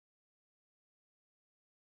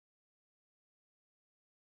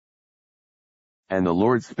And the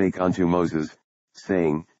Lord spake unto Moses,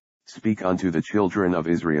 saying, Speak unto the children of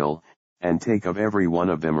Israel, and take of every one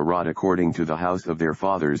of them a rod according to the house of their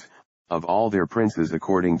fathers, of all their princes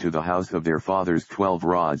according to the house of their fathers 12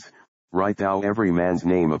 rods, write thou every man's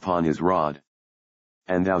name upon his rod.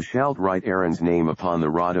 And thou shalt write Aaron's name upon the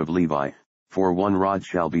rod of Levi, for 1 rod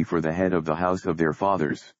shall be for the head of the house of their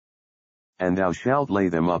fathers. And thou shalt lay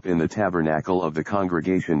them up in the tabernacle of the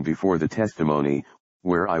congregation before the testimony,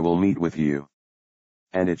 where I will meet with you.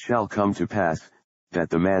 And it shall come to pass, that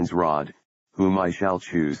the man's rod, whom I shall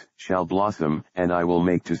choose, shall blossom, and I will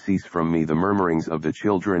make to cease from me the murmurings of the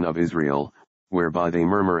children of Israel, whereby they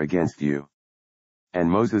murmur against you.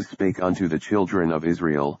 And Moses spake unto the children of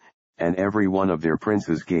Israel, and every one of their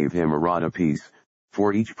princes gave him a rod apiece,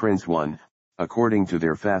 for each prince 1, according to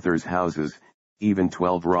their fathers' houses, even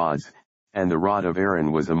 12 rods, and the rod of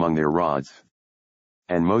Aaron was among their rods.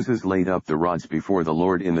 And Moses laid up the rods before the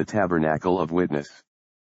Lord in the tabernacle of witness.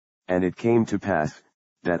 And it came to pass,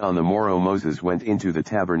 that on the morrow Moses went into the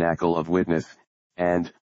tabernacle of witness,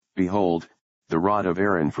 and, behold, the rod of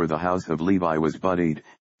Aaron for the house of Levi was budded,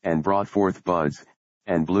 and brought forth buds,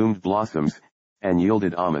 and bloomed blossoms, and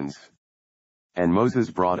yielded almonds. And Moses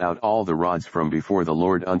brought out all the rods from before the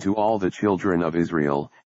Lord unto all the children of Israel,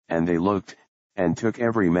 and they looked, and took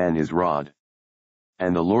every man his rod.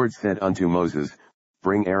 And the Lord said unto Moses,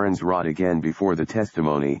 Bring Aaron's rod again before the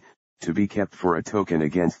testimony, to be kept for a token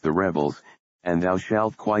against the rebels, and thou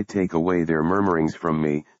shalt quite take away their murmurings from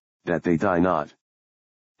me, that they die not.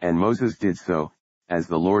 And Moses did so, as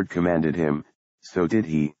the Lord commanded him, so did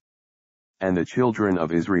he. And the children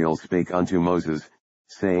of Israel spake unto Moses,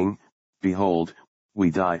 saying, Behold, we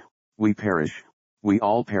die, we perish, we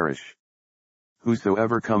all perish.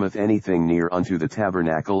 Whosoever cometh anything near unto the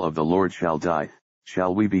tabernacle of the Lord shall die,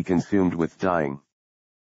 shall we be consumed with dying.